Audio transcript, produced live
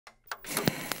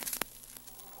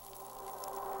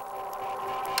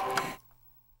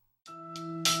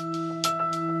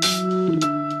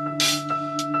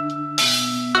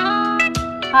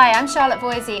Hi, I'm Charlotte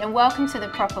Voisey and welcome to The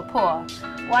Proper Pour.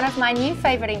 One of my new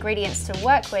favourite ingredients to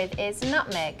work with is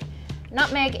nutmeg.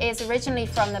 Nutmeg is originally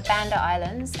from the Banda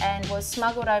Islands and was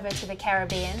smuggled over to the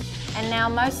Caribbean, and now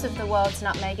most of the world's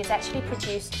nutmeg is actually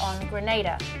produced on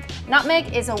Grenada.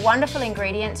 Nutmeg is a wonderful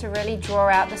ingredient to really draw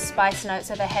out the spice notes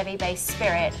of a heavy-based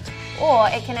spirit, or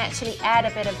it can actually add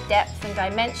a bit of depth and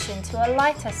dimension to a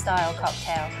lighter style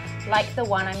cocktail, like the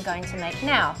one I'm going to make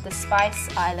now, the Spice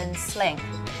Island Sling.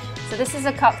 So this is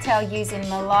a cocktail using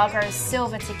Milagro's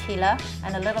silver tequila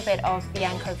and a little bit of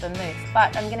Bianco Vermouth.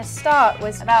 But I'm going to start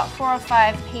with about 4 or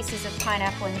 5 pieces of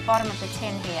pineapple in the bottom of the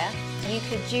tin here. You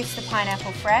could juice the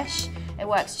pineapple fresh, it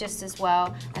works just as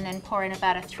well, and then pour in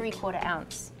about a 3/4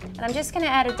 ounce. And I'm just going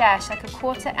to add a dash, like a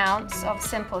 1/4 ounce of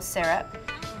simple syrup.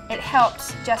 It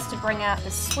helps just to bring out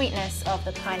the sweetness of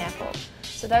the pineapple.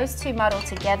 So those two muddle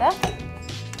together,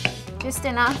 just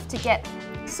enough to get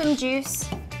some juice,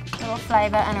 little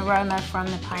flavour and aroma from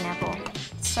the pineapple.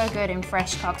 It's so good in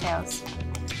fresh cocktails.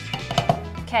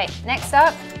 Okay, next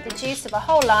up, the juice of a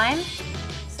whole lime.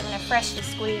 So I'm going to freshly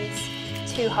squeeze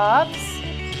 2 halves.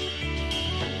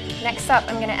 Next up,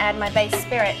 I'm going to add my base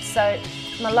spirit. So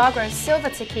Milagro's silver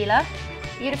tequila,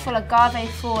 beautiful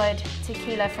agave-forward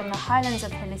tequila from the highlands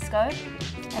of Jalisco,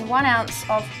 and 1 ounce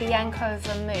of Bianco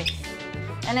Vermouth.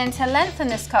 And then to lengthen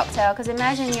this cocktail, because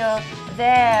imagine you're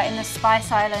there in the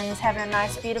Spice Islands having a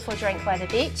nice beautiful drink by the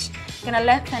beach, you're going to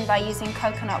lengthen by using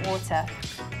coconut water.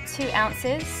 2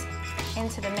 ounces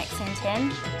into the mixing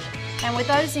tin. And with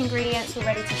those ingredients, we're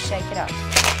ready to shake it up.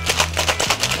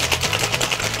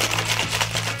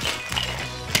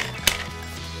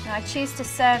 Now I choose to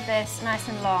serve this nice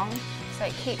and long, so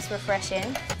it keeps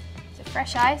refreshing. So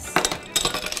fresh ice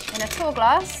in a tall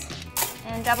glass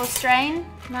and double strain.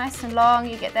 Nice and long,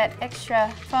 you get that extra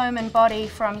foam and body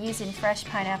from using fresh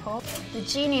pineapple. The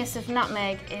genius of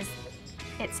nutmeg is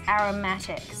its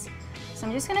aromatics. So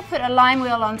I'm just going to put a lime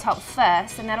wheel on top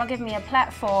first, and that'll give me a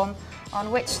platform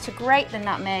on which to grate the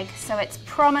nutmeg so it's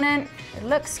prominent, it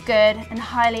looks good, and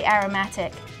highly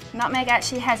aromatic. Nutmeg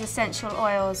actually has essential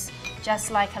oils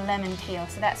just like a lemon peel,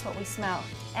 so that's what we smell.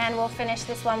 And we'll finish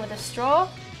this one with a straw,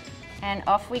 and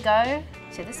off we go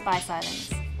to the Spice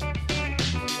Islands.